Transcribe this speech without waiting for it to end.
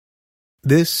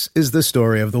This is the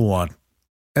story of the one.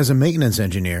 As a maintenance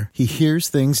engineer, he hears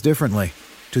things differently.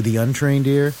 To the untrained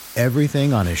ear,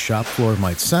 everything on his shop floor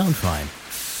might sound fine,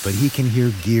 but he can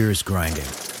hear gears grinding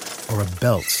or a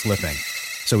belt slipping.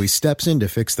 So he steps in to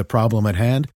fix the problem at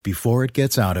hand before it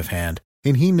gets out of hand.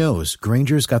 And he knows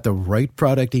Grainger's got the right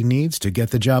product he needs to get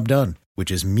the job done,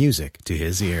 which is music to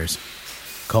his ears.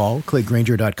 Call, click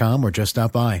Grainger.com, or just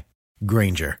stop by.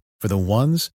 Grainger, for the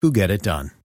ones who get it done.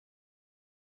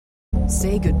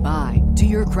 Say goodbye to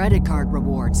your credit card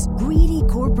rewards. Greedy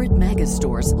corporate mega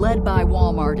stores, led by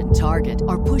Walmart and Target,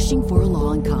 are pushing for a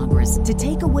law in Congress to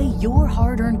take away your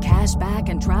hard-earned cash back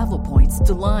and travel points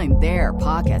to line their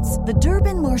pockets. The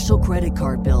Durbin-Marshall credit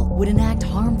card bill would enact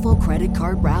harmful credit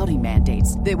card routing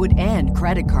mandates that would end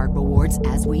credit card rewards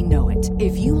as we know it.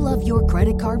 If you love your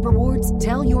credit card rewards,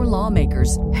 tell your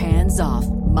lawmakers, hands off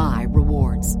my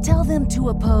rewards. Tell them to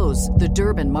oppose the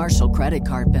Durbin-Marshall credit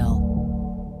card bill.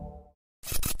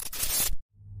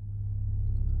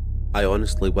 I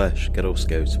honestly wish Girl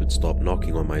Scouts would stop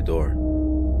knocking on my door.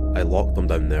 I locked them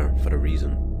down there for a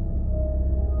reason.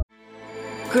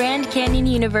 Grand Canyon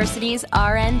University's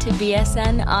RN to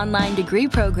BSN online degree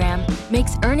program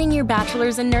makes earning your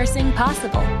bachelor's in nursing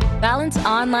possible. Balance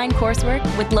online coursework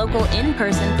with local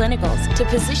in-person clinicals to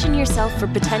position yourself for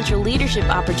potential leadership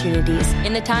opportunities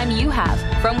in the time you have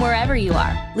from wherever you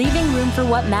are, leaving room for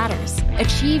what matters.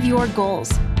 Achieve your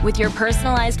goals with your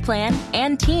personalized plan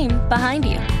and team behind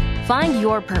you. Find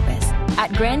your purpose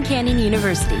at Grand Canyon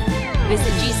University.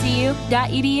 Visit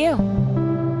gcu.edu.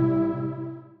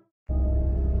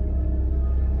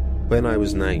 When I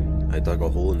was 9, I dug a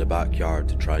hole in the backyard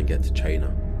to try and get to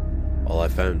China. All I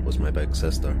found was my big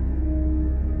sister.